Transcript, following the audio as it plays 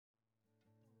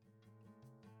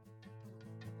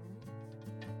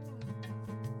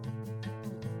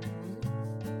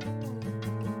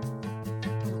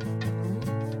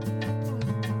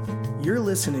You're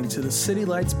listening to the City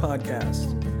Lights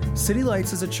Podcast. City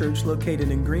Lights is a church located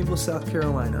in Greenville, South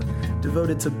Carolina,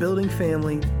 devoted to building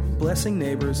family, blessing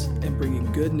neighbors, and bringing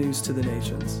good news to the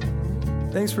nations.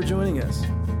 Thanks for joining us.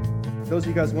 Those of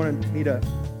you guys wanted me to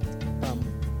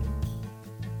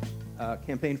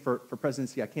campaign for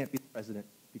presidency. I can't be the president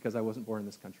because I wasn't born in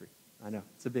this country. I know,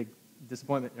 it's a big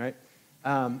disappointment, right?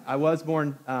 I was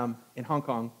born in Hong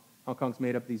Kong. Hong Kong's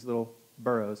made up these little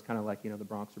boroughs, kind of like, the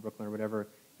Bronx or Brooklyn or whatever.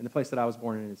 And the place that I was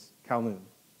born in is Kowloon.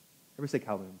 Everybody say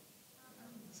Kowloon.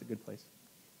 It's a good place.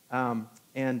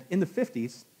 And in the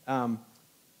 50s,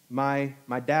 my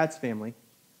dad's family,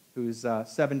 who's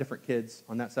 7 different kids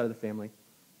on that side of the family,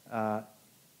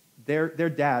 their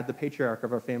dad, the patriarch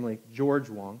of our family,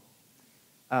 George Wong,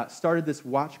 started this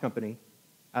watch company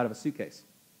out of a suitcase.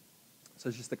 So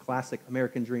it's just a classic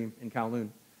American dream in Kowloon,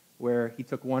 where he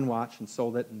took one watch and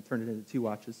sold it and turned it into 2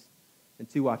 watches, and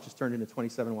 2 watches turned into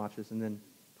 27 watches, and then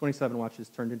 27 watches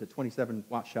turned into 27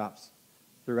 watch shops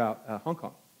throughout Hong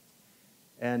Kong.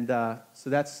 And so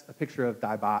that's a picture of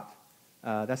Dai Bat.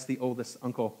 That's the oldest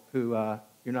uncle who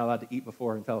you're not allowed to eat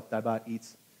before until Dai Bat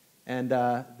eats. And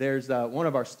there's one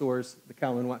of our stores, the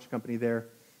Kowloon Watch Company there.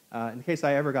 In case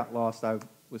I ever got lost, I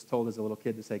was told as a little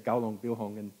kid to say Gaolong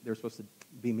Bilhong, and they were supposed to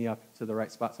beam me up to the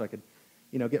right spot so I could,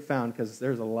 get found, because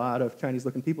there's a lot of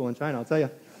Chinese-looking people in China, I'll tell you.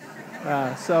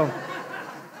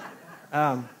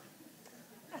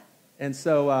 And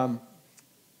so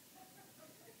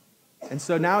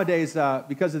nowadays,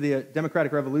 because of the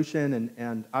democratic revolution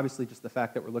and obviously just the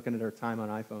fact that we're looking at our time on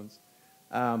iPhones,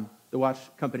 the watch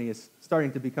company is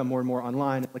starting to become more and more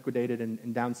online, liquidated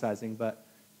and downsizing, but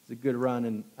it's a good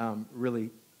run and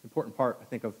really important part, I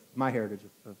think, of my heritage,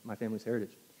 of my family's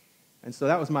heritage. And so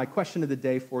that was my question of the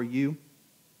day for you.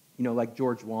 Like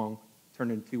George Wong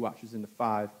turned in 2 watches into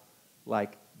 5,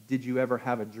 like, did you ever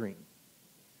have a dream?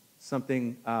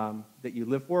 Something that you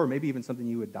live for, or maybe even something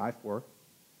you would die for.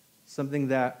 Something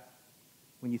that,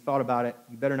 when you thought about it,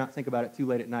 you better not think about it too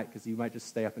late at night, because you might just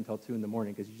stay up until 2 in the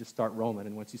morning, because you just start rolling,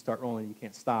 and once you start rolling, you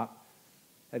can't stop.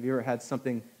 Have you ever had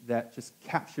something that just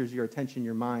captures your attention,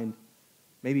 your mind,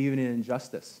 maybe even an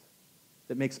injustice,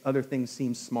 that makes other things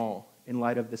seem small in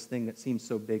light of this thing that seems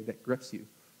so big that grips you?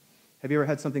 Have you ever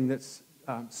had something that's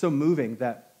so moving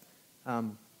that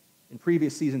in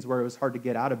previous seasons where it was hard to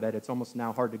get out of bed, it's almost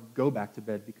now hard to go back to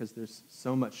bed because there's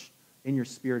so much in your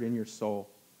spirit, in your soul,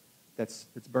 that's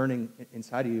burning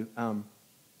inside of you?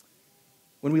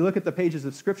 When we look at the pages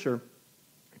of Scripture,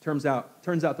 it turns out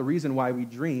the reason why we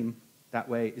dream that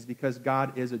way is because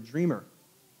God is a dreamer.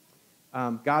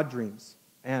 God dreams.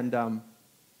 And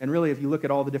really, if you look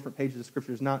at all the different pages of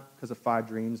Scripture, it's not because of 5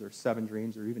 dreams or 7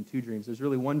 dreams or even 2 dreams. There's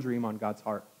really one dream on God's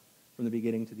heart from the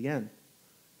beginning to the end.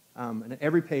 And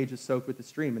every page is soaked with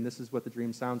this dream, and this is what the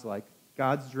dream sounds like.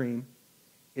 God's dream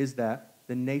is that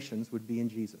the nations would be in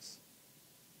Jesus.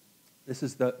 This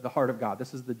is the heart of God.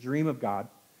 This is the dream of God,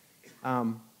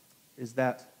 is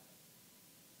that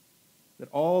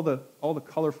all the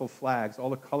colorful flags, all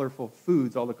the colorful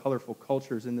foods, all the colorful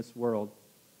cultures in this world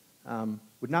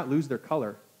would not lose their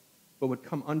color, but would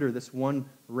come under this one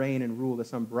reign and rule,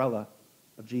 this umbrella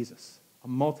of Jesus. A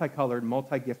multicolored,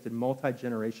 multi-gifted,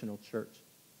 multi-generational church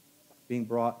being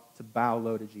brought to bow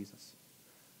low to Jesus.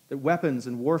 That weapons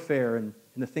and warfare and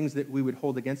the things that we would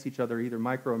hold against each other, either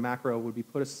micro or macro, would be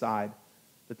put aside.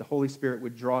 That the Holy Spirit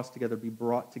would draw us together, be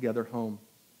brought together home.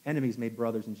 Enemies made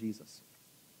brothers in Jesus.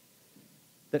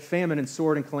 That famine and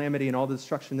sword and calamity and all the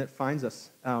destruction that finds us,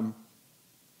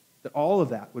 that all of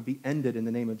that would be ended in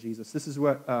the name of Jesus. This is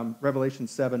what Revelation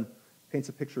 7 paints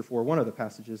a picture for, one of the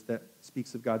passages that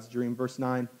speaks of God's dream. Verse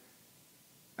 9,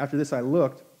 after this I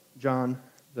looked, John,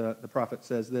 the prophet,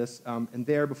 says this, and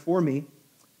there before me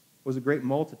was a great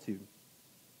multitude.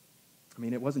 I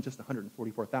mean, it wasn't just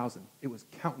 144,000. It was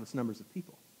countless numbers of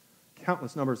people,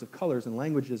 countless numbers of colors and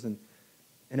languages and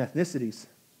ethnicities,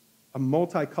 a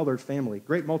multicolored family,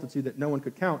 great multitude that no one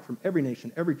could count, from every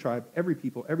nation, every tribe, every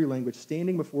people, every language,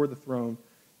 standing before the throne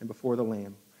and before the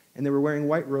Lamb. And they were wearing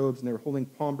white robes, and they were holding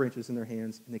palm branches in their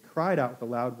hands, and they cried out with a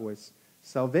loud voice,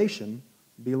 "Salvation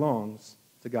belongs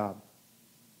to God."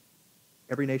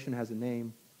 Every nation has a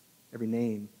name. Every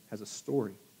name has a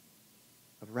story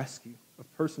of rescue, of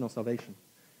personal salvation.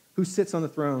 Who sits on the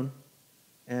throne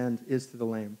and is to the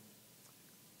Lamb.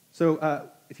 So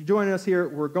if you're joining us here,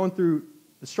 we're going through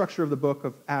the structure of the book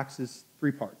of Acts is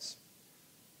 3 parts.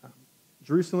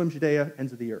 Jerusalem, Judea,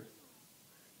 ends of the earth.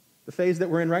 The phase that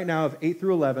we're in right now of 8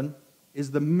 through 11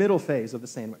 is the middle phase of the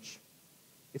sandwich.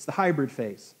 It's the hybrid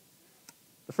phase.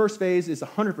 The first phase is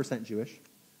 100% Jewish.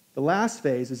 The last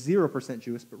phase is 0%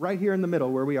 Jewish, but right here in the middle,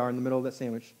 where we are in the middle of that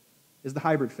sandwich, is the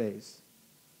hybrid phase.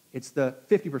 It's the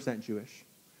 50% Jewish.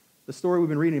 The story we've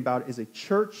been reading about is a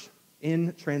church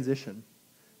in transition,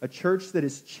 a church that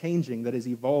is changing, that is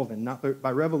evolving, not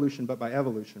by revolution, but by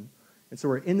evolution. And so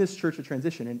we're in this church of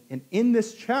transition. And in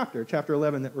this chapter, chapter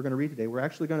 11 that we're going to read today, we're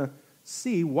actually going to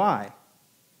see why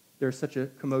there's such a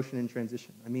commotion in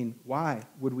transition. I mean, why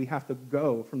would we have to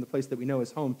go from the place that we know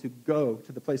is home to go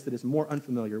to the place that is more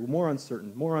unfamiliar, more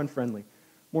uncertain, more unfriendly,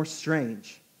 more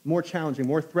strange, more challenging,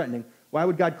 more threatening? Why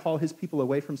would God call his people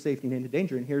away from safety and into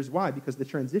danger? And here's why. Because the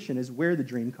transition is where the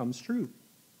dream comes true.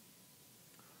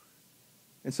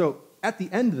 And so at the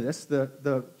end of this,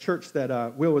 the church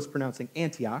that Will was pronouncing,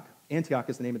 Antioch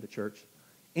is the name of the church.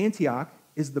 Antioch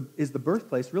is the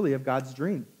birthplace, really, of God's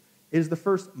dream. It is the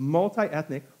first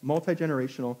multi-ethnic,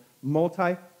 multi-generational,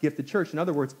 multi-gifted church. In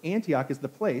other words, Antioch is the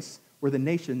place where the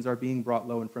nations are being brought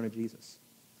low in front of Jesus.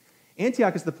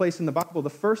 Antioch is the place in the Bible, the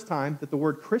first time that the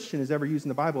word Christian is ever used in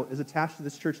the Bible is attached to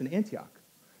this church in Antioch,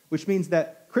 which means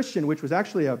that Christian, which was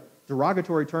actually a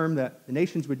derogatory term that the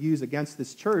nations would use against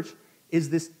this church, is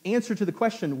this answer to the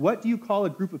question, what do you call a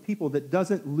group of people that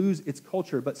doesn't lose its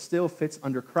culture but still fits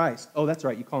under Christ? Oh, that's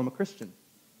right, you call them a Christian.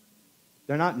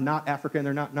 They're not African,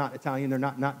 they're not Italian, they're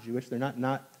not Jewish, they're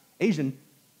not Asian,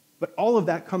 but all of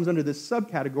that comes under this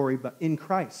subcategory, but in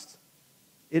Christ.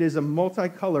 It is a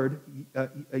multicolored,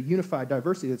 a unified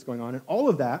diversity that's going on, and all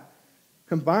of that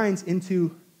combines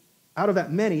into, out of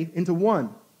that many, into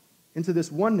one, into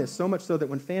this oneness, so much so that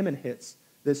when famine hits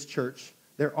this church,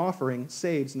 their offering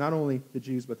saves not only the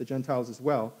Jews, but the Gentiles as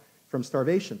well from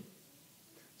starvation.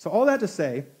 So all that to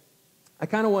say, I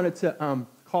kind of wanted to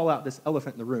call out this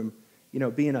elephant in the room,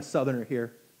 being a Southerner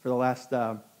here for the last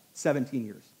 17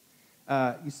 years.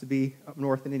 Used to be up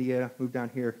north in Indiana, moved down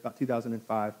here about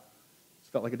 2005.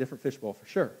 Felt like a different fishbowl for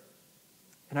sure.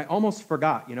 And I almost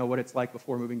forgot, what it's like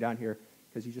before moving down here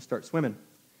because you just start swimming.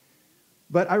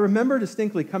 But I remember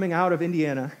distinctly coming out of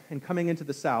Indiana and coming into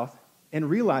the South and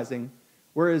realizing,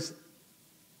 whereas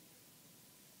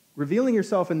revealing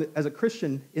yourself as a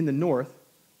Christian in the North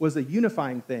was a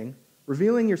unifying thing,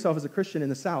 revealing yourself as a Christian in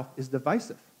the South is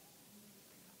divisive.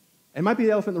 It might be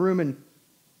the elephant in the room, and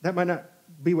that might not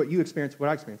be what you experienced, what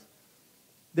I experienced.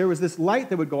 There was this light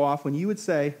that would go off when you would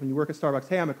say, when you work at Starbucks,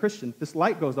 hey, I'm a Christian. This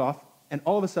light goes off, and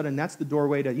all of a sudden, that's the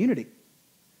doorway to unity.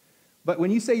 But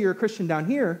when you say you're a Christian down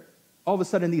here, all of a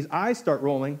sudden, these eyes start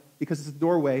rolling because it's the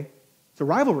doorway to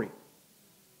rivalry.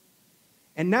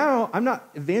 And now, I'm not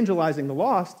evangelizing the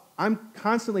lost. I'm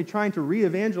constantly trying to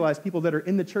re-evangelize people that are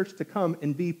in the church to come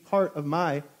and be part of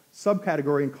my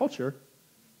subcategory and culture,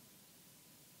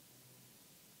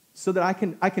 so that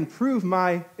I can prove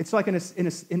my, it's like in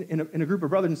a group of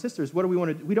brothers and sisters, what do we want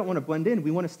to do? We don't want to blend in,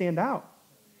 we want to stand out.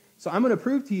 So I'm going to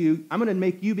prove to you, I'm going to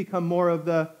make you become more of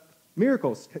the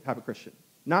miracles type of Christian.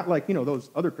 Not like, those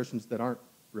other Christians that aren't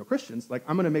real Christians. Like,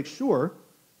 I'm going to make sure,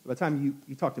 by the time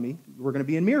you talk to me, we're going to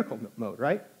be in miracle mode,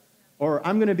 right? Or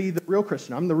I'm going to be the real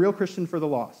Christian. I'm the real Christian for the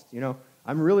lost,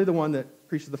 I'm really the one that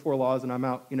preaches the 4 laws and I'm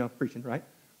out, preaching, right?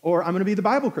 Or I'm going to be the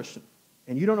Bible Christian.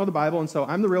 And you don't know the Bible, and so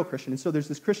I'm the real Christian. And so there's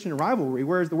this Christian rivalry,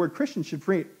 whereas the word Christian should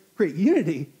create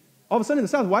unity. All of a sudden in the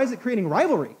South, why is it creating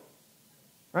rivalry?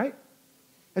 Right?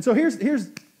 And so here's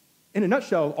in a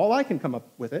nutshell, all I can come up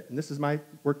with it, and this is my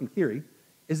working theory,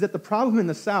 is that the problem in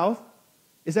the South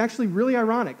is actually really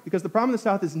ironic, because the problem in the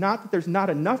South is not that there's not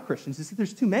enough Christians, it's that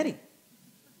there's too many.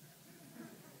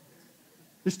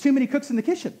 There's too many cooks in the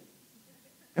kitchen.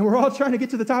 And we're all trying to get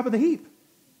to the top of the heap.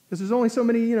 Because there's only so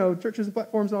many, churches and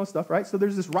platforms and all this stuff, right? So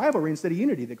there's this rivalry instead of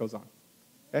unity that goes on,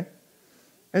 okay?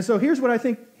 And so here's what I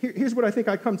think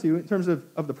I come to in terms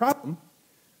of the problem.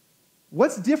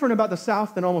 What's different about the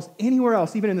South than almost anywhere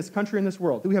else, even in this country and this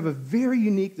world? We have a very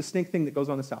unique, distinct thing that goes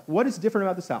on in the South. What is different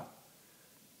about the South?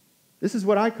 This is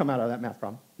what I come out of that math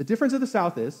problem. The difference of the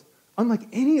South is, unlike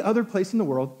any other place in the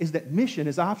world, is that mission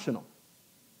is optional.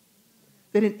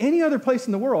 That in any other place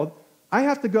in the world, I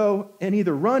have to go and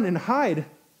either run and hide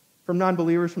from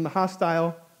non-believers, from the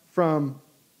hostile, from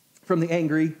the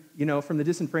angry, from the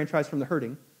disenfranchised, from the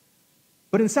hurting.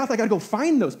 But in the South, I got to go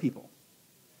find those people.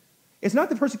 It's not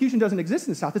that persecution doesn't exist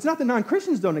in the South. It's not that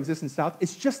non-Christians don't exist in the South.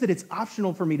 It's just that it's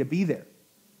optional for me to be there.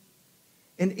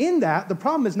 And in that, the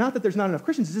problem is not that there's not enough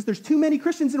Christians. It's just there's too many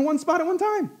Christians in one spot at one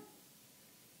time.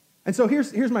 And so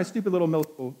here's my stupid little middle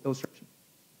school illustration.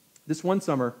 This one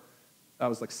summer, I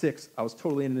was like 6. I was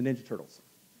totally into the Ninja Turtles.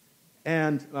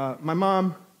 And my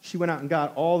mom, she went out and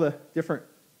got all the different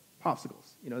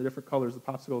popsicles, the different colors of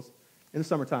popsicles in the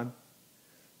summertime.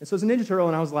 And so as a Ninja Turtle,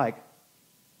 and I was like,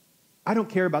 I don't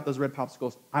care about those red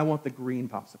popsicles. I want the green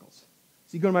popsicles.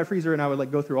 So you go to my freezer, and I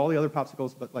would go through all the other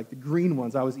popsicles, but the green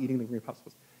ones, I was eating the green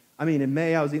popsicles. I mean, in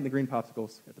May, I was eating the green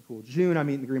popsicles at the pool. June, I'm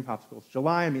eating the green popsicles.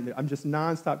 July, I'm just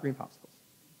nonstop green popsicles.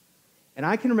 And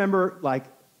I can remember, like,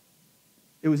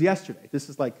 it was yesterday. This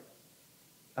is like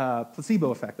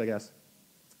placebo effect, I guess,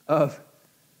 of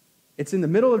it's in the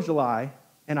middle of July,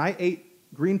 and I ate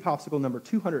green popsicle number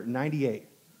 298.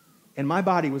 And my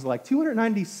body was like,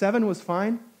 297 was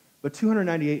fine, but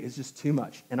 298 is just too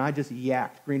much. And I just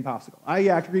yacked green popsicle. I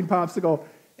yacked green popsicle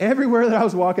everywhere that I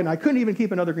was walking. I couldn't even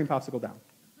keep another green popsicle down.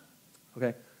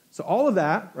 Okay, so all of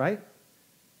that, right,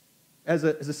 as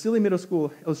a silly middle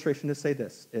school illustration to say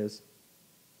this is,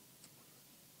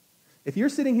 if you're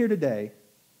sitting here today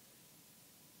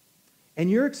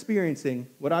and you're experiencing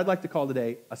what I'd like to call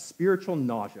today a spiritual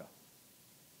nausea,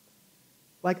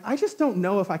 like, I just don't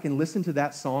know if I can listen to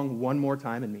that song one more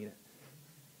time and mean it.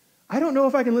 I don't know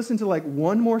if I can listen to, like,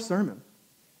 one more sermon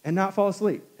and not fall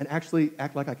asleep and actually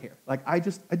act like I care. Like, I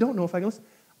don't know if I can listen.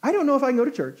 I don't know if I can go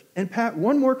to church and pat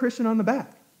one more Christian on the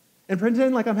back and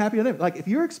pretend like I'm happy with them. Like, if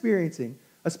you're experiencing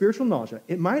a spiritual nausea,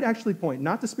 it might actually point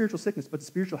not to spiritual sickness, but to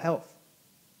spiritual health.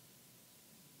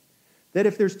 That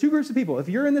if there's two groups of people, if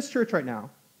you're in this church right now,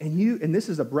 and this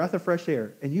is a breath of fresh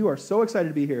air, and you are so excited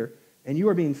to be here, and you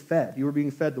are being fed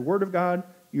the Word of God,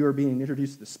 you are being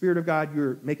introduced to the Spirit of God,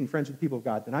 you're making friends with the people of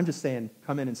God, then I'm just saying,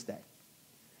 come in and stay.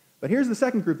 But here's the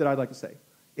second group that I'd like to say.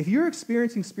 If you're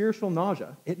experiencing spiritual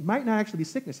nausea, it might not actually be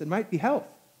sickness, it might be health.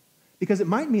 Because it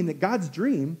might mean that God's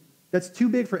dream that's too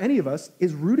big for any of us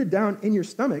is rooted down in your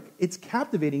stomach, it's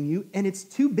captivating you, and it's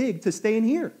too big to stay in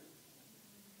here.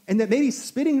 And that maybe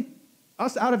spitting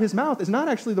us out of his mouth is not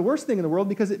actually the worst thing in the world,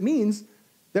 because it means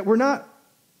that we're not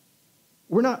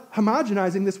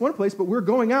homogenizing this one place, but we're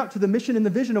going out to the mission and the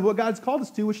vision of what God's called us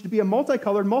to, which is to be a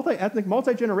multicolored, multi-ethnic,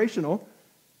 multi-generational,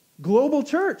 global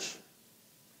church.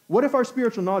 What if our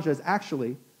spiritual nausea is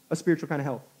actually a spiritual kind of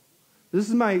health? This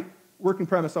is my working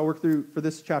premise I'll work through for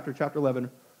this chapter 11,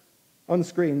 on the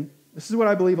screen. This is what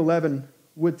I believe 11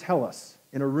 would tell us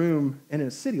in a room and in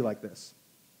a city like this,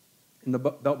 in the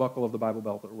belt buckle of the Bible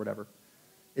Belt or whatever,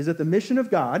 is that the mission of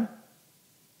God,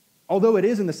 although it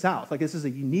is in the South, like this is a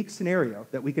unique scenario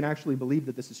that we can actually believe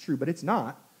that this is true, but it's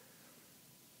not,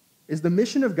 is the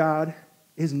mission of God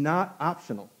is not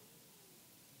optional.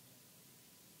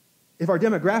 If our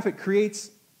demographic creates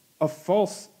a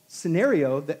false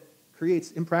scenario that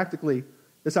creates impractically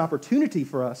this opportunity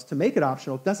for us to make it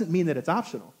optional, it doesn't mean that it's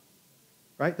optional,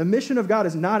 right? The mission of God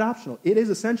is not optional. It is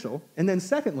essential. And then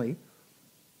secondly,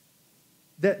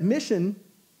 that mission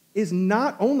is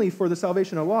not only for the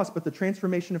salvation of lost, but the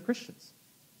transformation of Christians.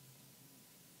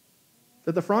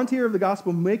 That the frontier of the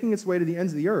gospel making its way to the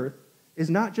ends of the earth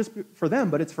is not just for them,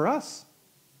 but it's for us.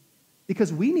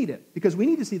 Because we need it. Because we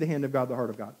need to see the hand of God, the heart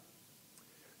of God.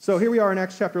 So here we are in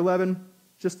Acts chapter 11,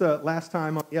 just the last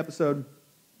time on the episode.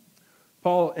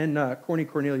 Paul and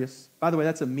Cornelius. By the way,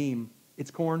 that's a meme. It's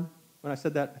corn. When I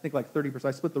said that, I think like 30%. I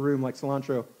split the room like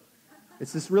cilantro.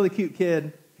 It's this really cute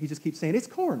kid. He just keeps saying, it's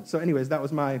corn. So anyways, that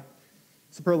was my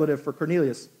superlative for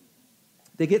Cornelius.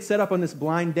 They get set up on this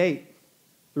blind date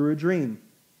through a dream.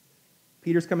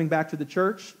 Peter's coming back to the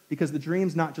church because the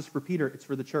dream's not just for Peter, it's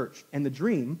for the church. And the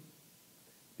dream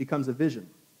becomes a vision.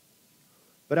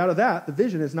 But out of that, the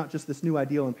vision is not just this new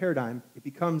ideal and paradigm. It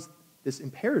becomes this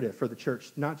imperative for the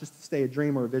church, not just to stay a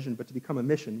dream or a vision, but to become a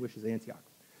mission, which is Antioch.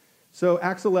 So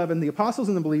Acts 11, the apostles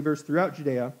and the believers throughout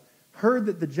Judea heard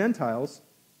that the Gentiles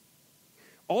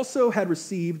also had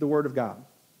received the word of God.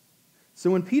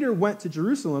 So when Peter went to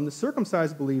Jerusalem, the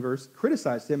circumcised believers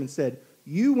criticized him and said,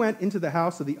 you went into the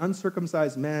house of the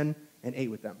uncircumcised men and ate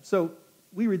with them. So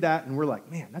we read that and we're like,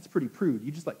 man, that's pretty prude.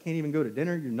 You just like can't even go to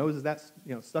dinner. Your nose is that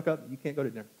stuck up. You can't go to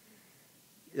dinner.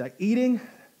 Like eating,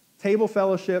 table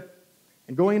fellowship,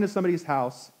 and going into somebody's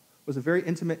house was a very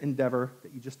intimate endeavor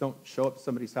that you just don't show up to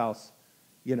somebody's house,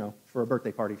 for a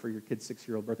birthday party, for your kid's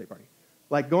 6-year-old birthday party.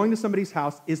 Like going to somebody's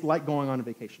house is like going on a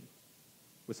vacation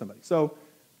with somebody. So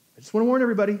I just want to warn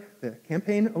everybody, the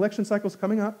campaign election cycle is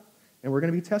coming up, and we're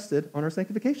going to be tested on our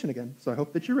sanctification again. So I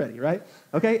hope that you're ready, right?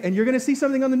 Okay, and you're going to see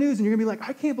something on the news, and you're going to be like,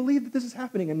 I can't believe that this is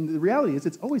happening. And the reality is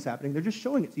it's always happening. They're just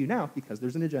showing it to you now because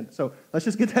there's an agenda. So let's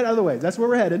just get that out of the way. That's where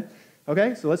we're headed.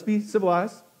 Okay, so let's be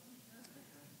civilized.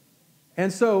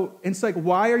 And so it's like,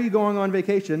 why are you going on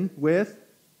vacation with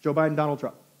Joe Biden, Donald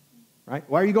Trump, right?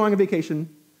 Why are you going on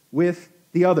vacation with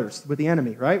the others, with the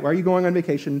enemy, right? Why are you going on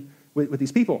vacation with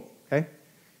these people, okay?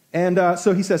 And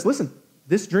so he says, listen,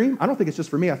 this dream, I don't think it's just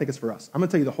for me, I think it's for us. I'm going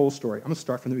to tell you the whole story. I'm going to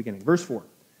start from the beginning. Verse 4.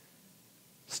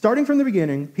 Starting from the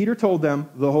beginning, Peter told them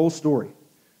the whole story.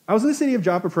 I was in the city of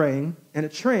Joppa praying, and a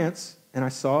trance, and I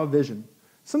saw a vision.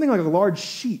 Something like a large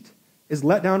sheet is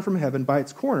let down from heaven by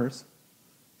its corners,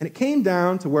 and it came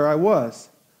down to where I was.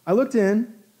 I looked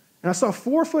in, And I saw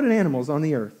 4-footed animals on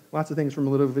the earth. Lots of things from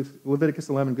Leviticus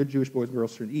 11, good Jewish boys and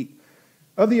girls should eat.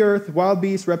 Of the earth, wild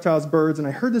beasts, reptiles, birds, and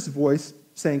I heard this voice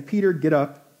saying, Peter, get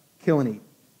up, kill and eat.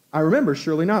 I remember,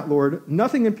 surely not, Lord.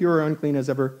 Nothing impure or unclean has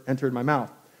ever entered my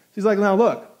mouth. She's like, now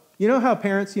look, you know how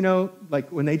parents, like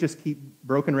when they just keep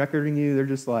broken recording you, they're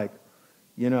just like,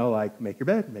 like make your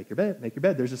bed, make your bed, make your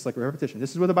bed. There's just like a repetition.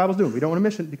 This is what the Bible's doing. We don't want to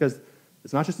miss it because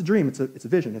it's not just a dream, it's a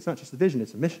vision. It's not just a vision,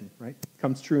 it's a mission, right? It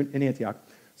comes true in Antioch.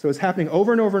 So it's happening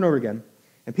over and over and over again.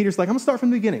 And Peter's like, I'm going to start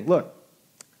from the beginning. Look,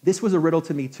 this was a riddle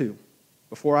to me too.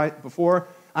 Before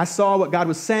I saw what God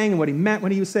was saying and what he meant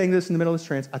when he was saying this in the middle of this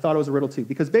trance, I thought it was a riddle too.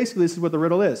 Because basically this is what the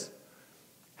riddle is.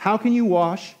 How can you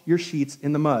wash your sheets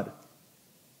in the mud?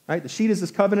 Right? The sheet is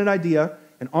this covenant idea,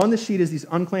 and on the sheet is these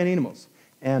unclean animals.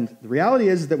 And the reality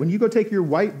is that when you go take your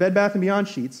white Bed Bath & Beyond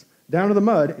sheets down to the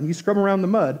mud and you scrub around the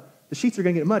mud, the sheets are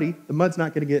going to get muddy. The mud's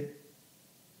not going to get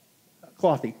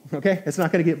clothy, okay? It's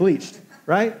not going to get bleached,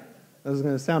 right? That was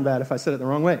going to sound bad if I said it the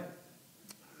wrong way.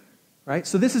 Right?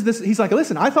 So he's like,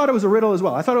 listen, I thought it was a riddle as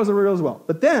well.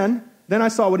 But then I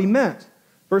saw what he meant.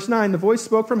 Verse 9, the voice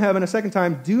spoke from heaven a second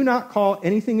time, do not call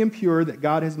anything impure that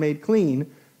God has made clean.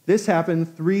 This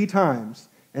happened 3 times.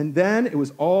 And then it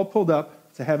was all pulled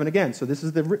up to heaven again. So this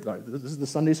is the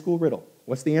Sunday school riddle.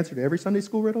 What's the answer to every Sunday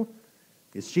school riddle?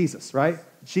 It's Jesus, right?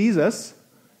 Jesus'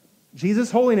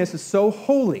 holiness is so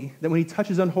holy that when he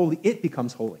touches unholy, it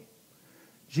becomes holy.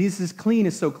 Jesus' clean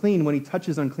is so clean, when he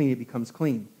touches unclean, it becomes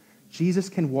clean. Jesus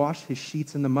can wash his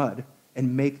sheets in the mud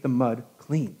and make the mud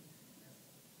clean.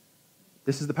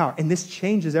 This is the power. And this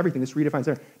changes everything. This redefines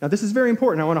everything. Now, this is very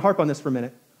important. I want to harp on this for a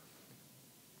minute.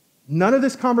 None of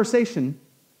this conversation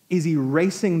is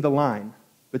erasing the line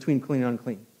between clean and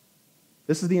unclean.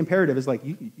 This is the imperative. Is like,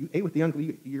 you ate with the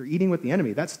unclean. You're eating with the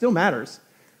enemy. That still matters.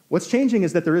 What's changing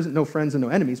is that there isn't no friends and no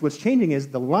enemies. What's changing is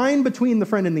the line between the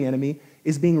friend and the enemy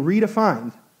is being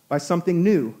redefined by something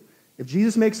new. If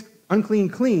Jesus makes unclean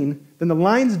clean, then the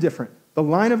line's different. The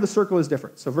line of the circle is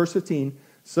different. So verse 15,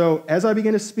 so as I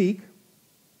began to speak,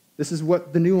 this is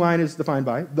what the new line is defined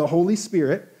by. The Holy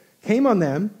Spirit came on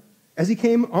them as he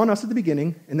came on us at the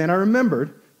beginning, and then I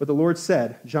remembered what the Lord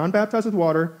said. John baptized with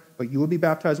water, but you will be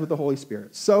baptized with the Holy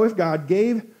Spirit. So if God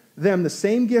gave them the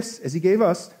same gifts as he gave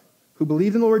us, who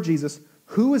believed in the Lord Jesus,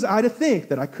 who was I to think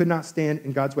that I could not stand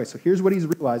in God's way? So here's what he's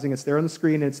realizing. It's there on the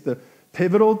screen, and it's the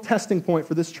pivotal testing point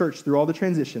for this church through all the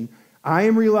transition. I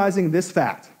am realizing this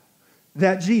fact,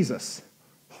 that Jesus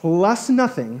plus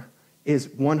nothing is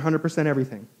 100%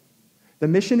 everything. The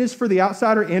mission is for the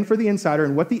outsider and for the insider,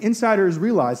 and what the insider is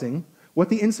realizing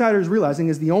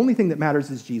is the only thing that matters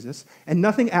is Jesus, and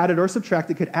nothing added or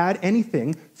subtracted could add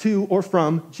anything to or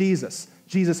from Jesus.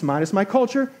 Jesus minus my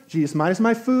culture, Jesus minus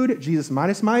my food, Jesus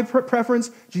minus my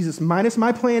preference, Jesus minus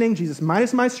my planning, Jesus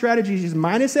minus my strategy, Jesus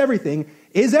minus everything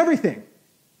is everything.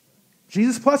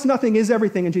 Jesus plus nothing is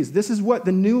everything in Jesus. This is what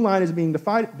the new line is being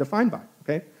defined by,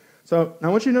 okay? So now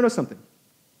I want you to notice something.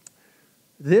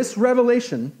 This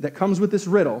revelation that comes with this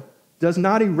riddle does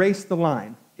not erase the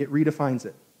line. It redefines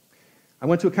it. I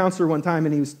went to a counselor one time,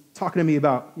 and he was talking to me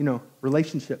about,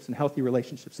 relationships and healthy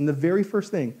relationships. And the very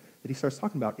first thing that he starts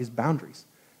talking about is boundaries.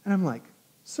 And I'm like,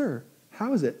 sir,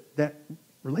 how is it that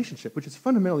relationship, which is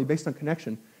fundamentally based on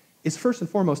connection, is first and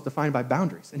foremost defined by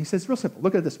boundaries? And he says, it's real simple.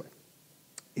 Look at it this way.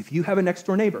 If you have a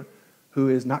next-door neighbor who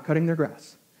is not cutting their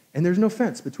grass, and there's no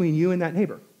fence between you and that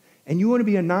neighbor, and you want to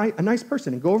be a nice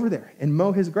person and go over there and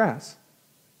mow his grass,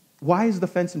 why is the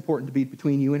fence important to be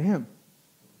between you and him?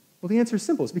 Well, the answer is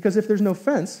simple. It's because if there's no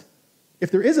fence,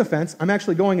 if there is a fence, I'm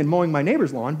actually going and mowing my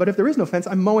neighbor's lawn, but if there is no fence,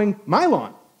 I'm mowing my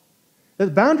lawn. The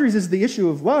boundaries is the issue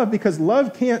of love, because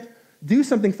love can't do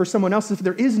something for someone else if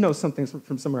there is no something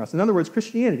from somewhere else. In other words,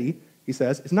 Christianity, he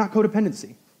says, is not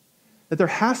codependency. That there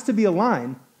has to be a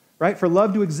line, right, for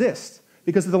love to exist.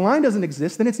 Because if the line doesn't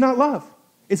exist, then it's not love.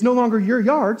 It's no longer your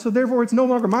yard, so therefore it's no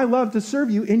longer my love to serve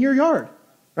you in your yard,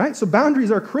 right? So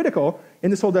boundaries are critical in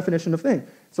this whole definition of thing.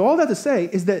 So all that to say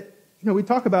is that, we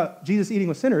talk about Jesus eating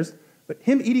with sinners, but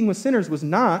him eating with sinners was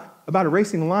not about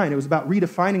erasing the line. It was about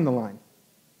redefining the line.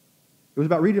 It was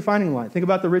about redefining the line. Think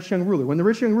about the rich young ruler. When the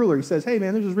rich young ruler, he says, hey,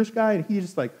 man, there's this rich guy, and he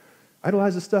just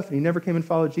idolizes stuff, and he never came and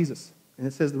followed Jesus. And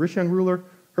it says the rich young ruler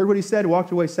heard what he said,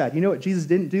 walked away sad. You know what Jesus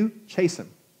didn't do? Chase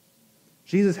him.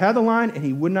 Jesus had the line, and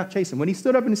he would not chase him. When he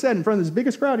stood up and said in front of this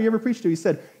biggest crowd he ever preached to, he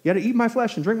said, you got to eat my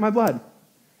flesh and drink my blood.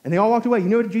 And they all walked away. You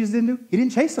know what Jesus didn't do? He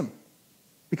didn't chase them.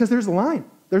 Because there's a line.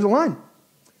 There's a line.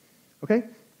 Okay?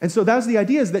 And so that's the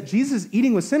idea, is that Jesus is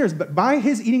eating with sinners, but by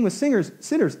his eating with sinners,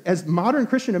 as modern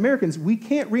Christian Americans, we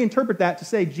can't reinterpret that to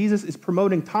say Jesus is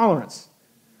promoting tolerance.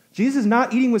 Jesus is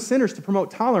not eating with sinners to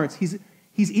promote tolerance. He's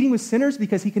eating with sinners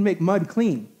because he can make mud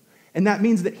clean. And that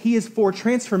means that he is for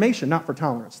transformation, not for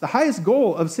tolerance. The highest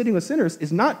goal of sitting with sinners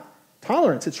is not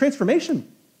tolerance, it's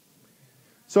transformation.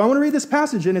 So I want to read this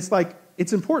passage, and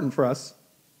it's important for us.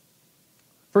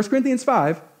 1 Corinthians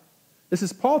 5, this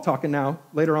is Paul talking now,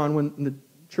 later on when the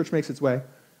church makes its way.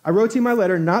 I wrote to you my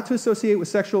letter not to associate with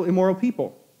sexual immoral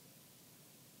people.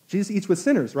 Jesus eats with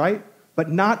sinners, right? But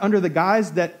not under the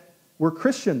guise that we're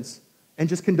Christians and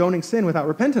just condoning sin without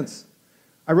repentance.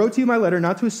 I wrote to you my letter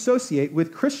not to associate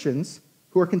with Christians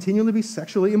who are continually be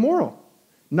sexually immoral.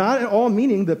 Not at all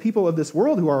meaning the people of this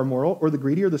world who are immoral, or the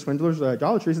greedy, or the swindlers, or the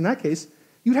idolaters. In that case,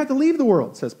 you'd have to leave the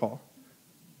world, says Paul.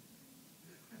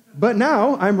 But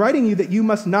now I'm writing you that you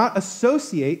must not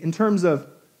associate in terms of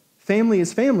family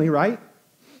is family, right?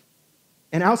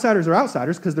 And outsiders are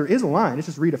outsiders, because there is a line, it's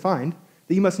just redefined,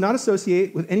 that you must not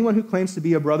associate with anyone who claims to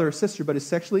be a brother or sister, but is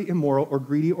sexually immoral or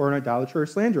greedy or an idolater or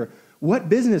slanderer. What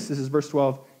business, this is verse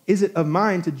 12, is it of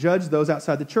mine to judge those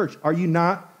outside the church? Are we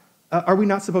not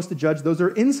supposed to judge those who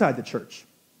are inside the church?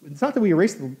 It's not that we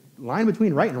erase the line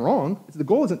between right and wrong. The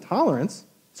goal isn't tolerance,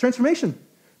 it's transformation.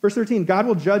 Verse 13, God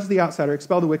will judge the outsider,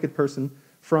 expel the wicked person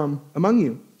from among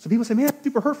you. So people say, man, that's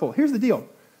super hurtful. Here's the deal.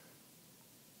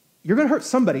 You're going to hurt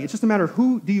somebody. It's just a matter of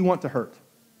who do you want to hurt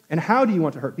and how do you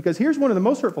want to hurt. Because here's one of the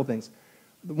most hurtful things.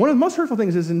 One of the most hurtful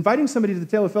things is inviting somebody to the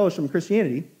table of fellowship in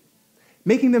Christianity,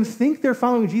 making them think they're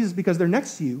following Jesus because they're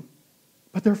next to you,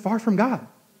 but they're far from God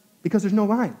because there's no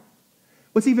line.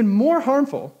 What's even more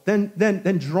harmful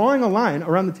than drawing a line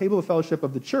around the table of fellowship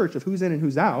of the church of who's in and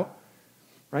who's out,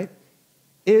 right,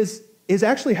 is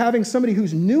actually having somebody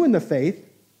who's new in the faith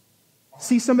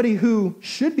see somebody who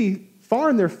should be far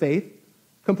in their faith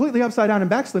completely upside down and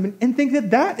backslidden and think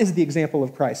that that is the example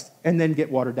of Christ and then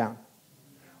get watered down.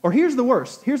 Or here's the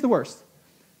worst.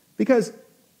 Because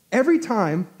every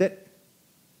time that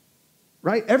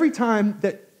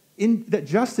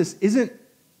justice isn't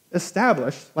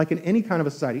established, like in any kind of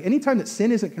a society, anytime that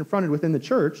sin isn't confronted within the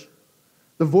church,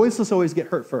 the voiceless always get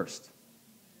hurt first.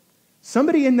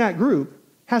 Somebody in that group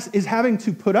is having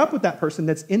to put up with that person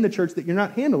that's in the church that you're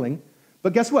not handling,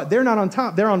 but guess what? They're not on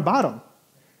top, they're on bottom.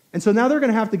 And so now they're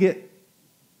going to have to get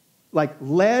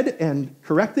led and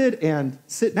corrected and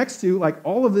sit next to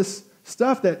all of this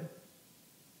stuff that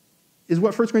is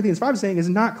what 1 Corinthians 5 is saying is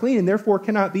not clean and therefore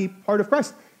cannot be part of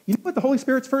Christ. You know what the Holy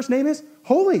Spirit's first name is?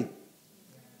 Holy.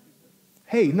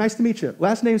 Hey, nice to meet you.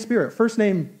 Last name Spirit. First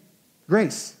name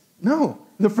Grace. No,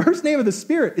 the first name of the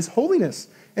Spirit is holiness.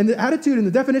 And the attitude and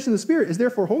the definition of the Spirit is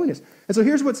therefore holiness. And so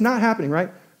here's what's not happening,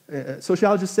 right?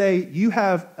 Sociologists say you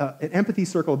have an empathy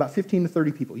circle of about 15 to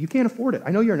 30 people. You can't afford it.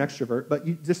 I know you're an extrovert, but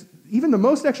even the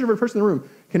most extrovert person in the room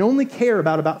can only care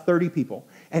about 30 people.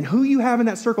 And who you have in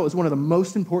that circle is one of the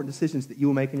most important decisions that you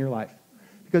will make in your life.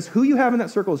 Because who you have in that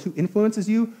circle is who influences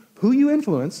you, who you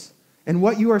influence, and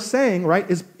what you are saying, right,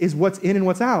 is what's in and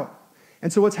what's out.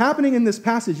 And so what's happening in this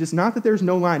passage is not that there's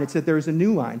no line, it's that there's a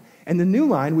new line. And the new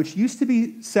line, which used to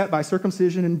be set by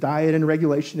circumcision and diet and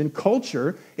regulation and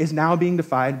culture, is now being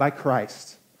defined by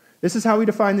Christ. This is how we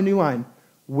define the new line.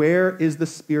 Where is the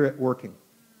Spirit working?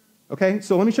 Okay,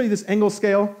 so let me show you this Engel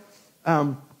scale.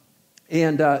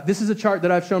 This is a chart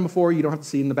that I've shown before. You don't have to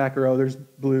see it in the back row. There's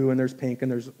blue and there's pink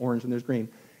and there's orange and there's green.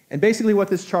 And basically what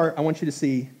this chart I want you to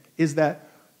see is that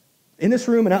in this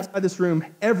room and outside this room,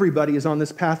 everybody is on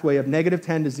this pathway of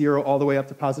 -10 to 0 all the way up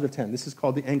to +10. This is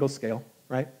called the Engel scale,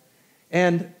 right?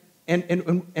 And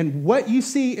what you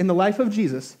see in the life of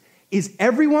Jesus is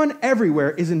everyone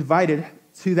everywhere is invited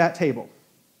to that table,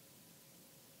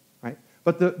 right?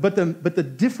 But the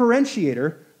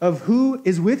differentiator of who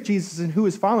is with Jesus and who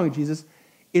is following Jesus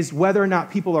is whether or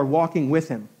not people are walking with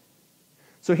him.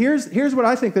 So here's what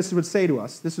I think this would say to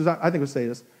us.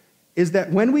 Is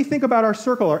that when we think about our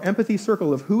circle, our empathy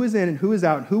circle of who is in and who is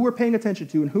out, and who we're paying attention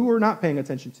to and who we're not paying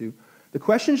attention to, the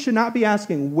question should not be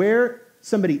asking where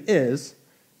somebody is.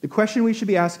 The question we should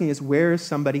be asking is, where is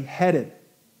somebody headed?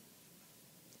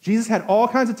 Jesus had all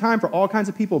kinds of time for all kinds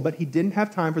of people, but he didn't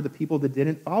have time for the people that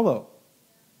didn't follow.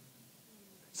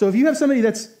 So if you have somebody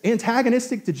that's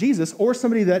antagonistic to Jesus or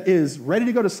somebody that is ready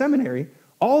to go to seminary,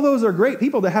 all those are great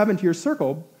people to have into your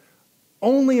circle,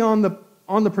 only on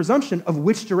the presumption of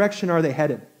which direction are they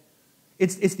headed.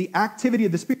 It's the activity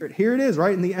of the Spirit. Here it is,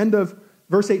 right? In the end of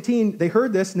verse 18, they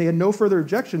heard this and they had no further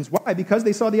objections. Why? Because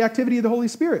they saw the activity of the Holy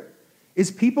Spirit.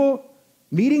 Is people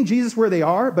meeting Jesus where they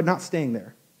are, but not staying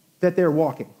there, that they're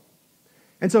walking.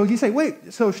 And so you say,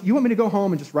 wait, so you want me to go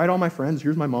home and just write all my friends,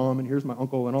 here's my mom and here's my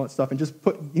uncle and all that stuff, and just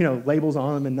put labels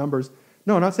on them and numbers?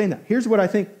 No, I'm not saying that. Here's what I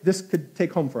think this could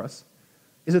take home for us,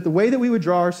 is that the way that we would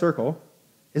draw our circle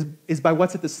is by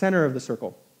what's at the center of the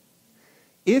circle.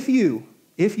 If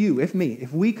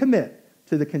we commit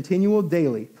to the continual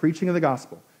daily preaching of the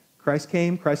gospel. Christ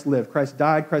came, Christ lived, Christ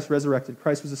died, Christ resurrected,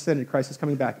 Christ was ascended, Christ is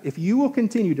coming back. If you will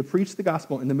continue to preach the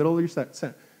gospel in the middle of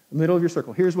your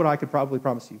circle, here's what I could probably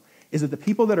promise you, is that the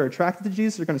people that are attracted to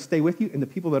Jesus are going to stay with you, and the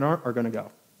people that aren't are going to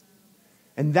go.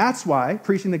 And that's why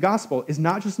preaching the gospel is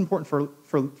not just important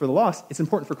for the lost, it's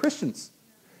important for Christians.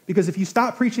 Because if you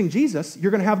stop preaching Jesus,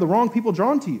 you're going to have the wrong people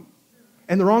drawn to you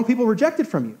and the wrong people rejected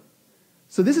from you.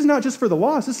 So this is not just for the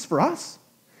lost, this is for us.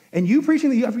 And you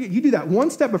do that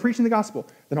one step of preaching the gospel,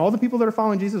 then all the people that are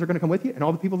following Jesus are going to come with you, and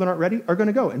all the people that aren't ready are going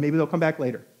to go, and maybe they'll come back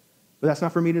later. But that's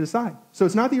not for me to decide. So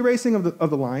it's not the erasing of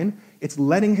the line, it's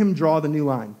letting him draw the new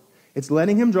line. It's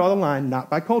letting him draw the line not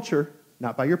by culture,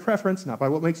 not by your preference, not by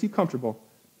what makes you comfortable,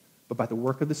 but by the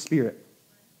work of the Spirit.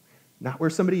 Not where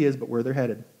somebody is, but where they're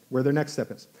headed, where their next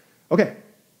step is. Okay,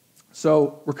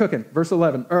 so we're cooking. Verse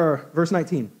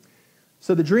 19.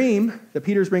 So the dream that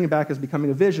Peter's bringing back is becoming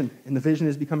a vision, and the vision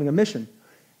is becoming a mission.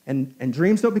 And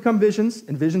dreams don't become visions,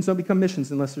 and visions don't become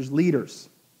missions unless there's leaders.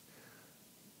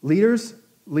 Leaders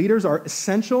are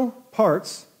essential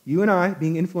parts. You and I,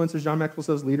 being influencers, John Maxwell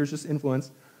says leaders just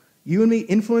influence. You and me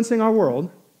influencing our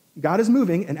world. God is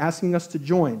moving and asking us to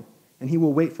join, and he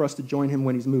will wait for us to join him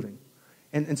when he's moving.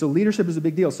 And so leadership is a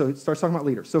big deal. So it starts talking about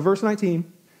leaders. So verse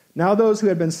 19, now those who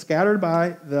had been scattered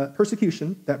by the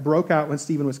persecution that broke out when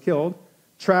Stephen was killed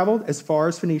traveled as far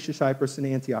as Phoenicia, Cyprus, and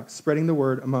Antioch, spreading the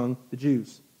word among the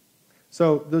Jews.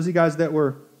 So those of you guys that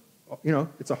were,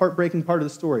 it's a heartbreaking part of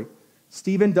the story.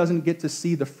 Stephen doesn't get to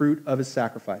see the fruit of his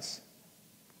sacrifice.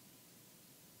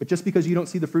 But just because you don't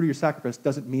see the fruit of your sacrifice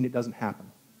doesn't mean it doesn't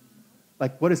happen.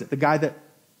 Like, what is it? The guy that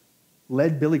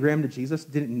led Billy Graham to Jesus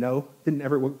didn't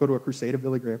ever go to a crusade of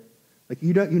Billy Graham. Like,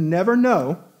 you never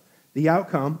know the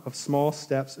outcome of small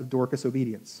steps of Dorcas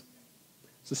obedience.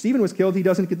 So Stephen was killed. He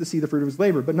doesn't get to see the fruit of his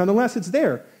labor, but nonetheless, it's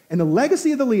there. And the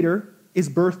legacy of the leader is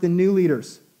birthed in new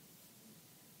leaders.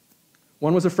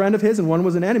 One was a friend of his and one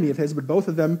was an enemy of his, but both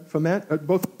of them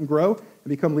grow and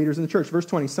become leaders in the church. Verse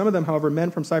 20, some of them, however,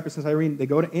 men from Cyprus and Cyrene, they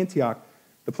go to Antioch,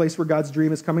 the place where God's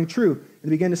dream is coming true, and they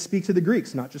begin to speak to the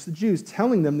Greeks, not just the Jews,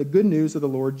 telling them the good news of the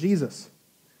Lord Jesus.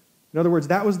 In other words,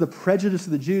 that was the prejudice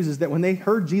of the Jews, is that when they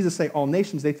heard Jesus say all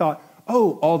nations, they thought,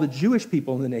 oh, all the Jewish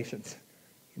people in the nations.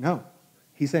 No.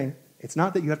 He's saying, it's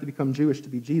not that you have to become Jewish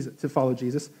to follow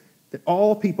Jesus, that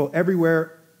all people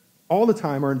everywhere, all the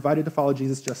time, are invited to follow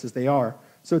Jesus just as they are.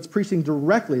 So it's preaching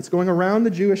directly. It's going around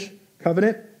the Jewish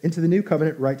covenant into the new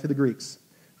covenant right to the Greeks.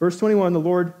 Verse 21,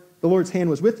 the Lord's hand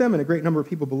was with them, and a great number of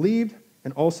people believed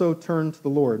and also turned to the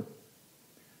Lord.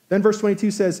 Then verse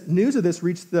 22 says, news of this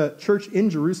reached the church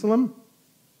in Jerusalem,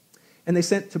 and they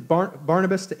sent to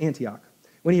Barnabas to Antioch.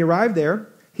 When he arrived there,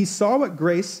 he saw what the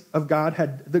grace of God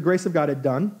had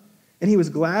done, and he was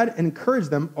glad and encouraged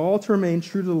them all to remain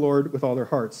true to the Lord with all their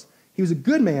hearts. He was a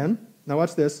good man, now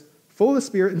watch this, full of the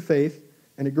Spirit and faith,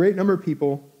 and a great number of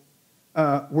people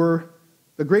were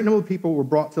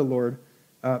brought to the Lord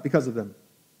because of them.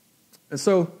 And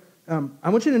so I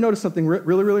want you to notice something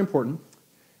really, really important,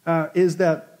 is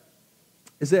that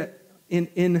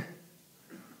in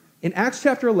Acts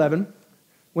chapter 11,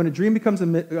 when a dream becomes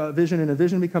a vision and a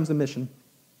vision becomes a mission,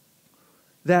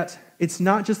 that it's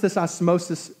not just this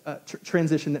osmosis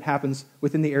transition that happens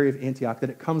within the area of Antioch, that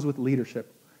it comes with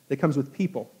leadership, that comes with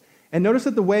people. And notice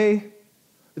that the way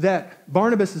that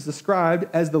Barnabas is described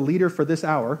as the leader for this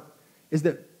hour is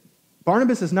that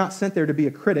Barnabas is not sent there to be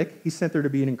a critic, he's sent there to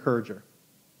be an encourager.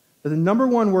 The number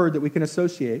one word that we can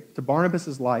associate to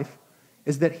Barnabas' life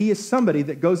is that he is somebody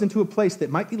that goes into a place that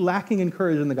might be lacking in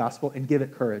courage in the gospel and give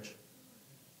it courage.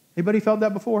 Anybody felt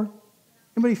that before?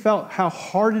 Anybody felt how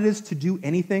hard it is to do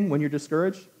anything when you're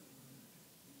discouraged?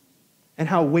 And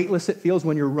how weightless it feels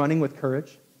when you're running with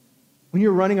courage? When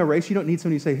you're running a race, you don't need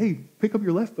somebody to say, hey, pick up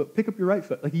your left foot, pick up your right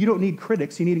foot. Like, you don't need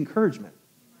critics, you need encouragement.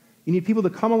 You need people to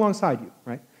come alongside you,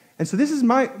 right? And so this is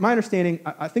my understanding.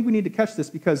 I think we need to catch this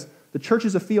because the church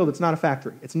is a field, it's not a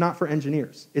factory. It's not for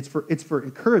engineers. It's for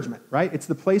encouragement, right? It's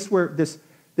the place where this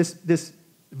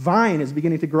vine is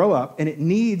beginning to grow up, and it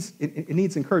needs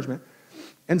encouragement.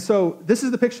 And so this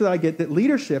is the picture that I get, that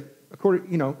leadership,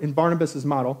 according, in Barnabas'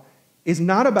 model, is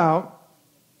not about,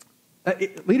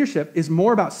 leadership is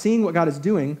more about seeing what God is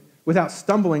doing without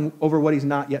stumbling over what he's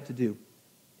not yet to do.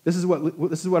 This is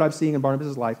what I'm seeing in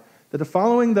Barnabas' life, that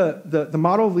following the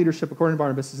model of leadership according to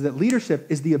Barnabas is that leadership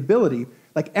is the ability,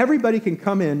 like everybody can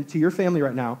come in to your family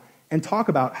right now and talk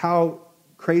about how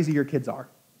crazy your kids are.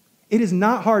 It is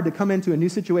not hard to come into a new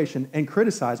situation and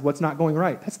criticize what's not going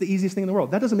right. That's the easiest thing in the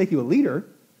world. That doesn't make you a leader.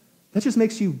 That just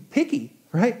makes you picky,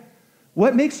 right?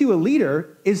 What makes you a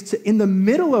leader is to, in the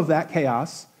middle of that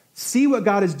chaos, see what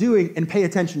God is doing and pay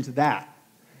attention to that.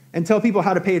 and tell people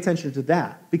how to pay attention to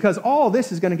that. Because all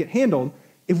this is going to get handled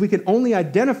if we can only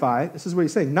identify, this is what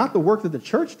he's saying, not the work that the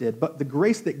church did, but the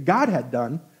grace that God had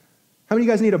done. How many of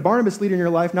you guys need a Barnabas leader in your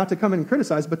life, not to come in and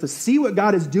criticize, but to see what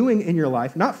God is doing in your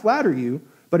life, not flatter you,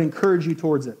 but encourage you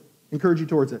towards it. Encourage you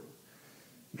towards it.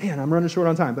 Man, I'm running short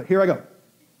on time, but here I go.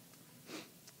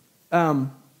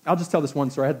 I'll just tell this one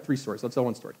story. I had 3 stories. Let's tell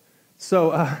one story.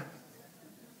 So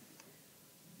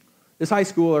this high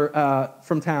schooler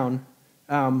from town,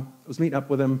 was meeting up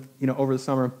with him, over the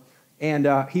summer,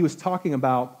 and he was talking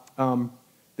about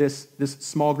this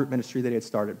small group ministry that he had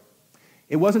started.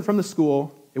 It wasn't from the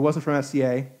school. It wasn't from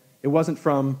SCA. It wasn't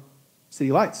from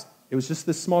City Lights. It was just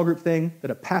this small group thing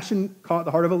that a passion caught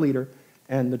the heart of a leader,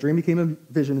 and the dream became a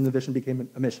vision, and the vision became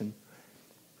a mission.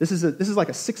 This is like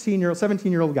a 16-year-old,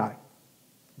 17-year-old guy.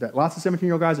 That lots of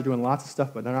 17-year-old guys are doing lots of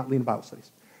stuff, but they're not leading Bible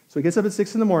studies. So he gets up at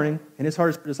 6 in the morning, and his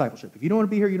heart is for discipleship. If you don't want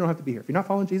to be here, you don't have to be here. If you're not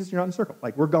following Jesus, you're not in the circle.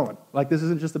 Like, we're going. Like, this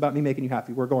isn't just about me making you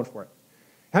happy. We're going for it.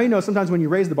 How sometimes when you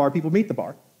raise the bar, people meet the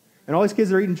bar. And all these kids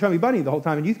that are eating Chummy Bunny the whole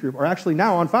time in youth group are actually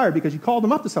now on fire because you called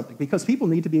them up to something, because people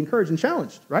need to be encouraged and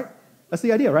challenged, right? That's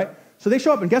the idea, right? So they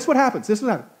show up, and guess what happens? This is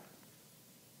what happens.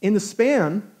 In the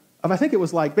span of, I think it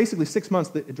was like basically 6 months,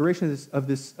 the duration of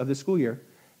this school year,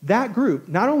 that group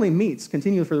not only meets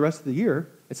continually for the rest of the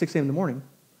year at 6 a.m. in the morning,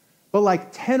 but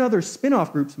like 10 other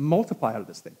spin-off groups multiply out of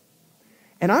this thing.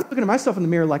 And I'm looking at myself in the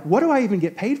mirror like, what do I even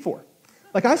get paid for?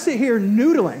 Like, I sit here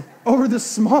noodling over the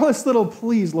smallest little,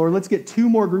 please, Lord, let's get 2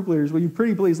 more group leaders. Will you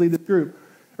pretty please lead this group?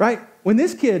 Right? When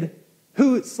this kid,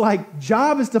 whose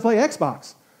job is to play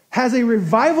Xbox, has a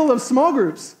revival of small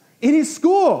groups in his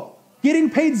school, getting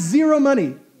paid 0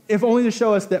 money, if only to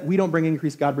show us that we don't bring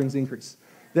increase, God brings increase.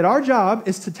 That our job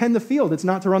is to tend the field, it's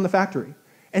not to run the factory.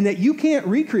 And that you can't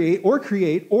recreate or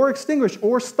create or extinguish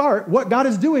or start what God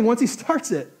is doing once he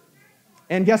starts it.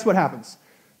 And guess what happens?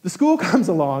 The school comes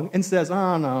along and says,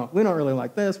 oh, no, we don't really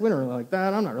like this, we don't really like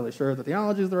that, I'm not really sure the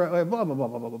theology is the right way, blah, blah, blah,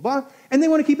 blah, blah, blah, blah. And they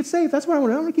want to keep it safe. That's what I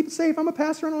want to do. I want to keep it safe. I'm a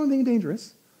pastor, I don't want anything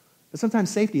dangerous. But sometimes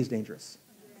safety is dangerous.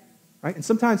 Right? And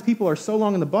sometimes people are so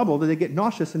long in the bubble that they get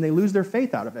nauseous and they lose their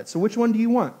faith out of it. So which one do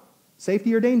you want?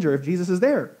 Safety or danger if Jesus is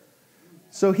there?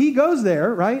 So he goes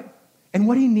there, right? And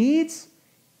what he needs,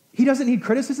 he doesn't need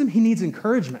criticism, he needs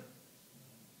encouragement.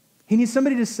 He needs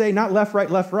somebody to say, not left,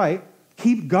 right,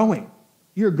 keep going.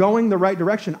 You're going the right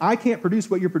direction. I can't produce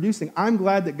what you're producing. I'm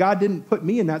glad that God didn't put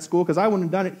me in that school because I wouldn't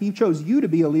have done it. He chose you to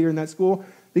be a leader in that school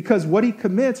because what he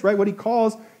commits, right, what he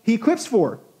calls, he equips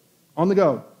for on the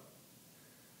go.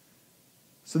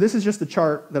 So this is just a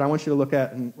chart that I want you to look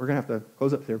at, and we're going to have to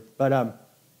close up here. But I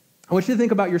want you to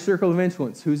think about your circle of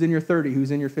influence. Who's in your 30?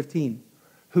 Who's in your 15?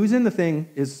 Who's in the thing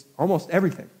is almost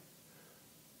everything.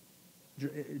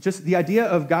 Just the idea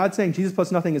of God saying Jesus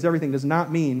plus nothing is everything does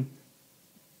not mean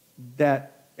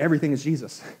that everything is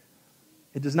Jesus.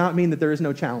 It does not mean that there is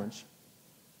no challenge.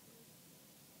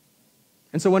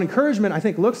 And so what encouragement, I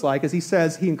think, looks like, as he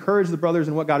says he encouraged the brothers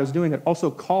in what God was doing and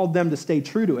also called them to stay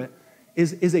true to it,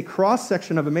 is a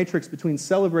cross-section of a matrix between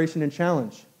celebration and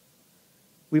challenge.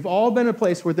 We've all been in a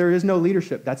place where there is no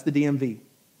leadership. That's the DMV.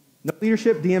 No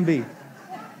leadership, DMV.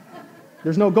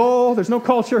 There's no goal, there's no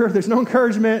culture, there's no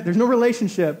encouragement, there's no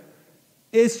relationship.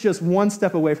 It's just one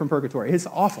step away from purgatory. It's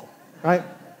awful, right?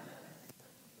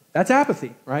 That's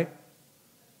apathy, right?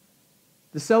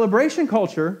 The celebration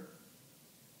culture,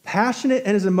 passionate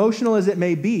and as emotional as it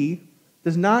may be,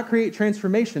 does not create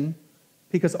transformation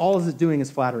because all it's doing is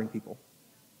flattering people.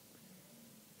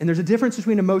 And there's a difference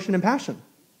between emotion and passion.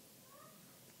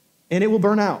 And it will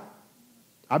burn out.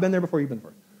 I've been there before, you've been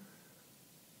there.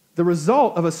 The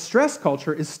result of a stress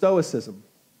culture is stoicism.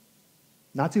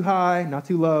 Not too high, not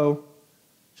too low,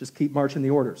 just keep marching the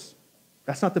orders.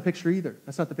 That's not the picture either.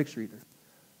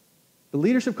 The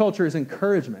leadership culture is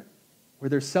encouragement, where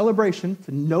there's celebration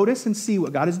to notice and see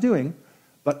what God is doing,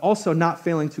 but also not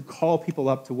failing to call people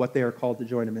up to what they are called to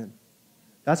join him in.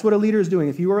 That's what a leader is doing.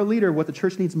 If you are a leader, what the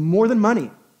church needs more than money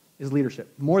is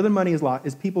leadership. More than money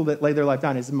is people that lay their life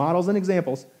down, is models and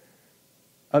examples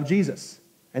of Jesus.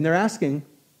 And they're asking,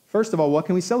 first of all, what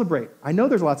can we celebrate? I know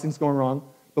there's lots of things going wrong,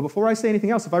 but before I say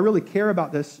anything else, if I really care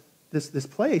about this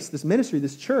place, this ministry,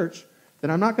 this church,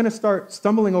 then I'm not going to start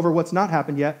stumbling over what's not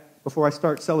happened yet before I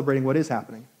start celebrating what is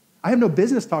happening. I have no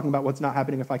business talking about what's not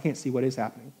happening if I can't see what is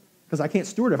happening, because I can't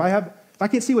steward it. If I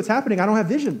can't see what's happening, I don't have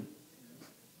vision.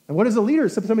 And what is a leader?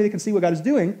 Somebody that can see what God is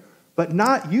doing, but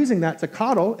not using that to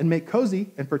coddle and make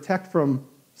cozy and protect from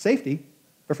safety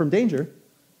or from danger,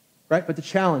 right? But to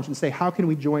challenge and say, how can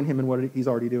we join him in what he's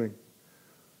already doing?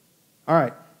 All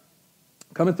right,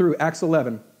 coming through Acts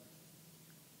 11.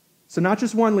 So not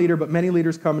just one leader, but many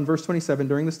leaders come in verse 27.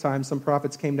 During this time, some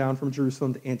prophets came down from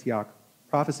Jerusalem to Antioch.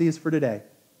 Prophecy is for today.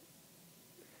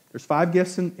 There's 5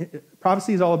 gifts, and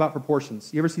prophecy is all about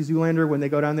proportions. You ever see Zoolander when they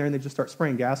go down there and they just start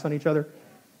spraying gas on each other?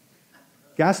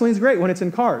 Gasoline's great when it's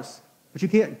in cars, but you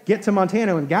can't get to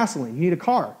Montana in gasoline. You need a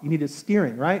car. You need a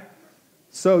steering, right?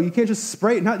 So you can't just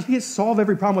spray it. You can't solve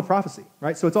every problem with prophecy,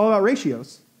 right? So it's all about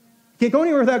ratios. You can't go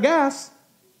anywhere without gas,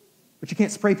 but you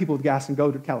can't spray people with gas and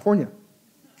go to California,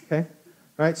 okay?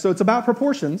 Right? So it's about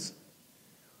proportions.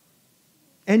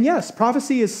 And yes,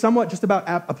 prophecy is somewhat just about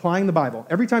applying the Bible.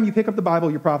 Every time you pick up the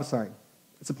Bible, you're prophesying.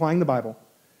 It's applying the Bible,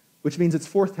 which means it's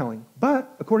forthtelling.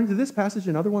 But according to this passage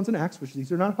and other ones in Acts, which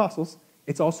these are not apostles,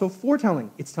 it's also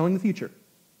foretelling. It's telling the future.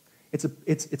 It's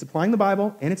applying the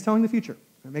Bible, and it's telling the future.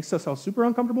 It makes us all super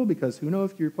uncomfortable because who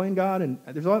knows if you're playing God, and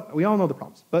we all know the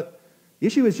problems. But the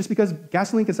issue is just because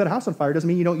gasoline can set a house on fire doesn't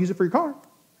mean you don't use it for your car.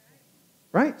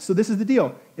 Right? So this is the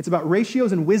deal. It's about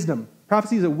ratios and wisdom.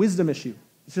 Prophecy is a wisdom issue.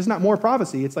 It's just not more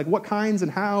prophecy. It's like what kinds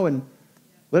and how, and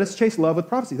let us chase love with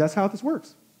prophecy. That's how this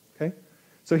works. Okay?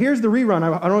 So here's the rerun.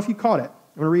 I don't know if you caught it.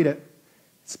 I'm going to read it.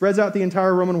 It spreads out the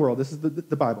entire Roman world. This is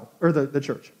the Bible, or the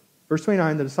church. Verse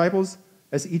 29, the disciples,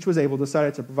 as each was able,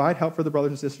 decided to provide help for the brothers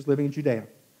and sisters living in Judea.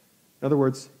 In other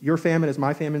words, your famine is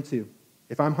my famine too.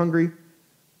 If I'm hungry,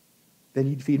 then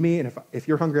you'd feed me, and if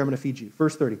you're hungry, I'm going to feed you.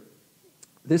 Verse 30.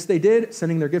 This they did,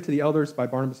 sending their gift to the elders by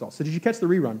Barnabas and Saul. So did you catch the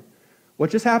rerun? What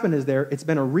just happened is it's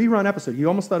been a rerun episode. You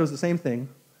almost thought it was the same thing,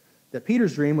 that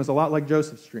Peter's dream was a lot like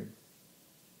Joseph's dream.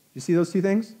 You see those two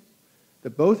things?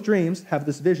 That both dreams have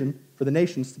this vision for the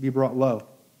nations to be brought low.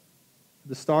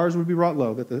 The stars would be brought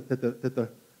low, that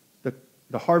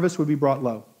the harvest would be brought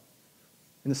low.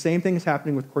 And the same thing is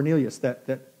happening with Cornelius,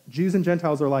 that Jews and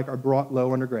Gentiles are brought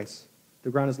low under grace. The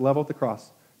ground is level at the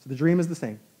cross. So the dream is the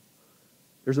same.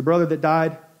 There's a brother that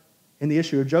died in the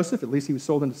issue of Joseph. At least he was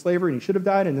sold into slavery, and he should have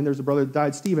died. And then there's a brother that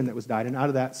died, Stephen, that was died. And out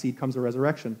of that seed comes a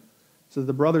resurrection. So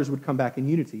the brothers would come back in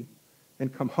unity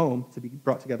and come home to be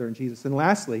brought together in Jesus. And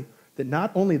lastly, that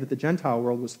not only that the Gentile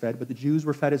world was fed, but the Jews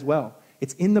were fed as well.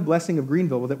 It's in the blessing of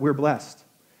Greenville that we're blessed.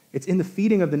 It's in the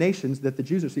feeding of the nations that the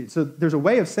Jews are feeding. So there's a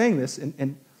way of saying this,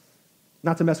 and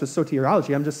not to mess with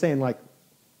soteriology, I'm just saying, like,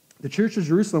 the church of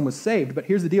Jerusalem was saved, but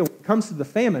here's the deal. When it comes to the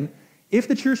famine, if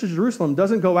the church of Jerusalem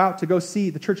doesn't go out to go see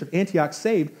the church of Antioch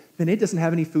saved, then it doesn't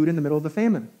have any food in the middle of the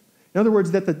famine. In other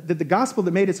words, that the gospel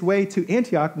that made its way to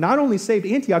Antioch not only saved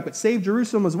Antioch, but saved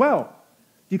Jerusalem as well.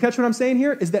 Do you catch what I'm saying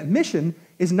here? Is that mission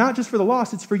is not just for the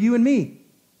lost, it's for you and me.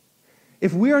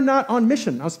 If we are not on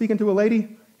mission, I was speaking to a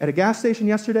lady at a gas station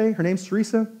yesterday. Her name's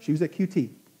Teresa. She was at QT.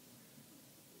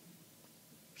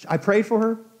 I prayed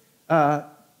for her.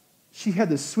 She had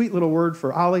this sweet little word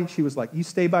for Ollie. She was like, you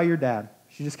stay by your dad.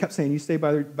 She just kept saying, you stay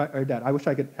by your dad. I wish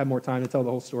I could have more time to tell the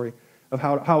whole story of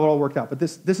how it all worked out. But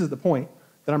this is the point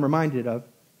that I'm reminded of,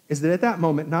 is that at that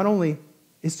moment, not only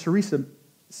is Teresa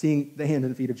seeing the hand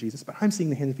and the feet of Jesus, but I'm seeing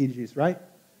the hand and feet of Jesus, right?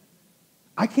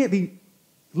 I can't be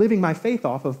living my faith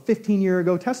off of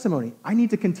 15-year-ago testimony. I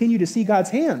need to continue to see God's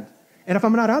hand. And if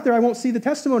I'm not out there, I won't see the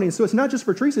testimony. So it's not just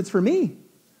for Teresa, it's for me.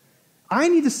 I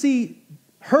need to see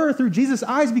her through Jesus'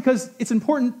 eyes, because it's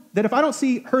important that if I don't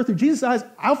see her through Jesus' eyes,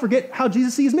 I'll forget how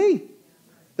Jesus sees me.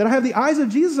 That I have the eyes of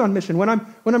Jesus on mission. When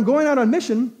I'm going out on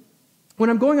mission,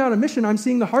 I'm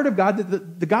seeing the heart of God,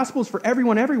 that the gospel is for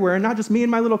everyone everywhere, and not just me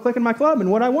and my little clique and my club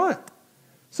and what I want.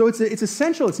 So it's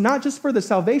essential. It's not just for the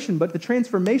salvation, but the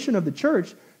transformation of the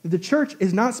church. That the church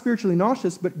is not spiritually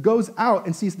nauseous, but goes out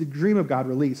and sees the dream of God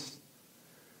released.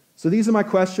 So these are my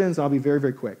questions. I'll be very,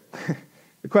 very quick.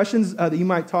 The questions that you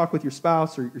might talk with your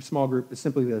spouse or your small group is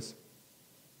simply this.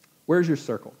 Where's your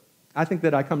circle? I think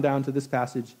that I come down to this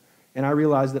passage, and I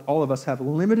realize that all of us have a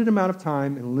limited amount of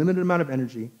time and a limited amount of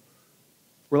energy.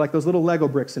 We're like those little Lego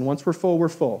bricks, and once we're full, we're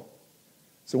full.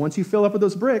 So once you fill up with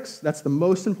those bricks, that's the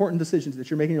most important decisions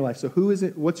that you're making in your life. So who is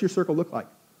it? What's your circle look like?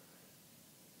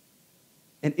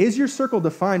 And is your circle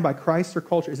defined by Christ or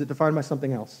culture? Is it defined by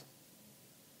something else?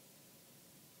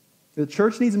 The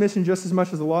church needs mission just as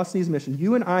much as the lost needs mission.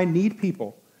 You and I need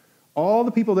people. All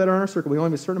the people that are in our circle, we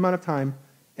only have a certain amount of time.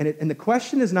 And the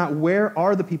question is not where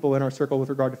are the people in our circle with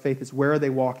regard to faith, it's where are they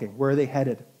walking? Where are they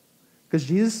headed? Because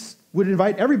Jesus would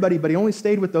invite everybody, but he only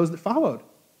stayed with those that followed.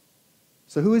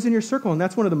 So who is in your circle? And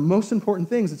that's one of the most important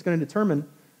things that's going to determine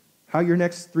how your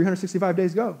next 365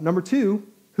 days go. Number 2,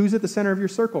 who's at the center of your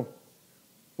circle?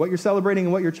 What you're celebrating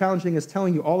and what you're challenging is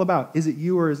telling you all about, is it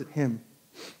you or is it him?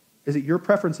 Is it your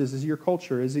preferences? Is it your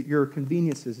culture? Is it your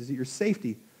conveniences? Is it your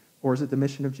safety? Or is it the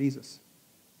mission of Jesus?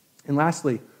 And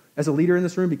lastly, as a leader in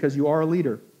this room, because you are a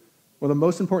leader, one of the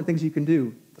most important things you can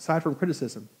do, aside from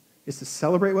criticism, is to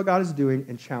celebrate what God is doing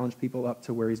and challenge people up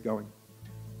to where he's going.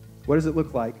 What does it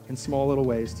look like in small little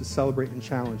ways to celebrate and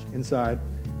challenge inside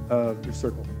of your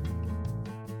circle?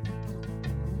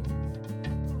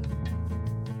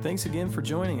 Thanks again for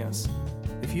joining us.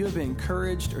 If you have been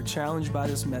encouraged or challenged by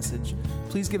this message,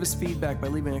 please give us feedback by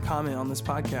leaving a comment on this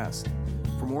podcast.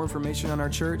 For more information on our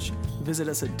church, visit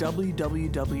us at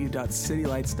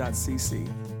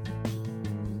www.citylights.cc.